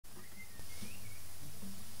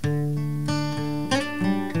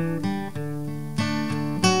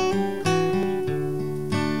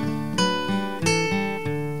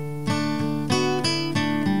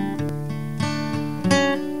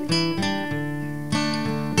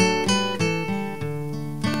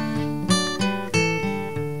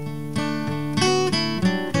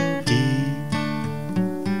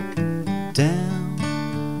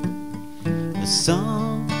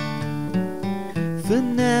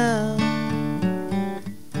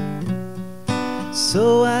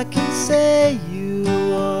so I can say you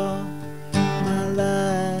are my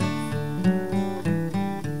life.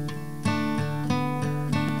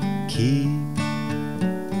 Keep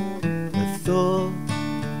a thought,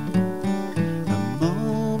 a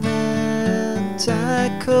moment I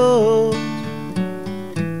caught,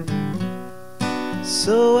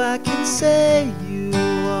 so I can say you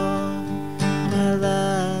are my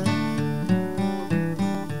life.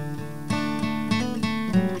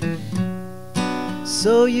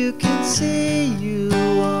 So you can see you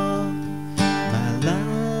are my life.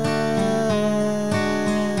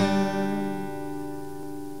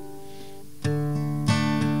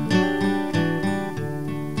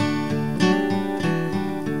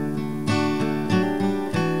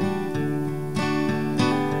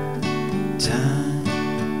 Time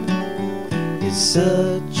is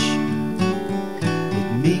such, it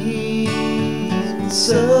means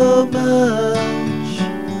so much,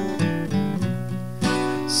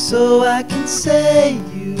 so I can say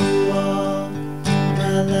you are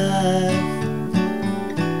my life.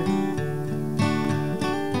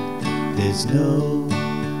 There's no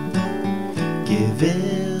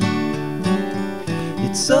giving,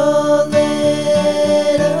 it's all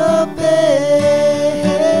laid up bare,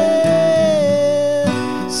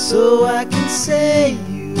 so I can say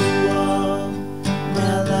you are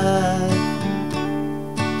my life.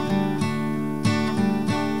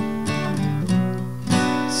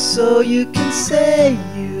 So you can say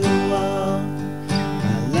you are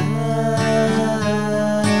my life,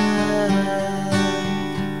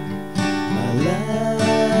 my life,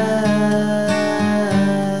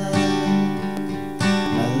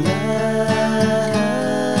 my life,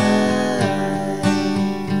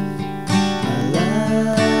 my life.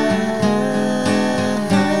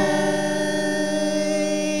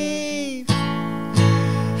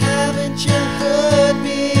 Haven't you heard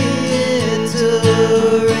me iterated?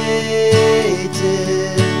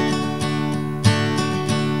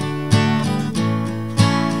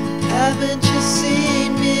 Haven't you seen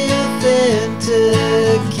me authenticated?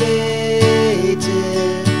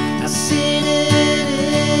 I've seen it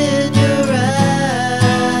in your eyes,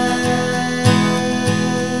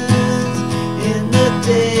 in the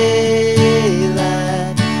daylight.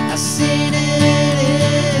 I've seen it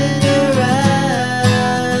in your eyes,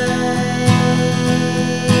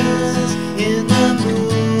 in the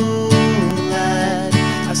moonlight.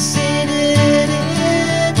 I've seen it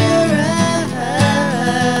in your eyes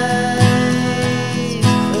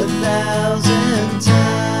 1,000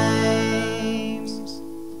 times.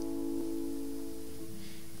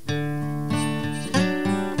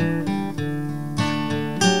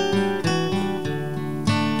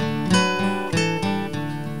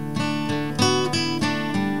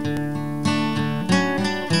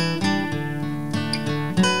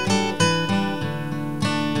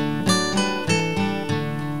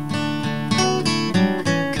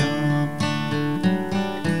 Come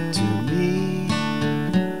to me,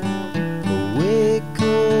 awake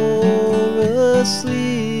or asleep.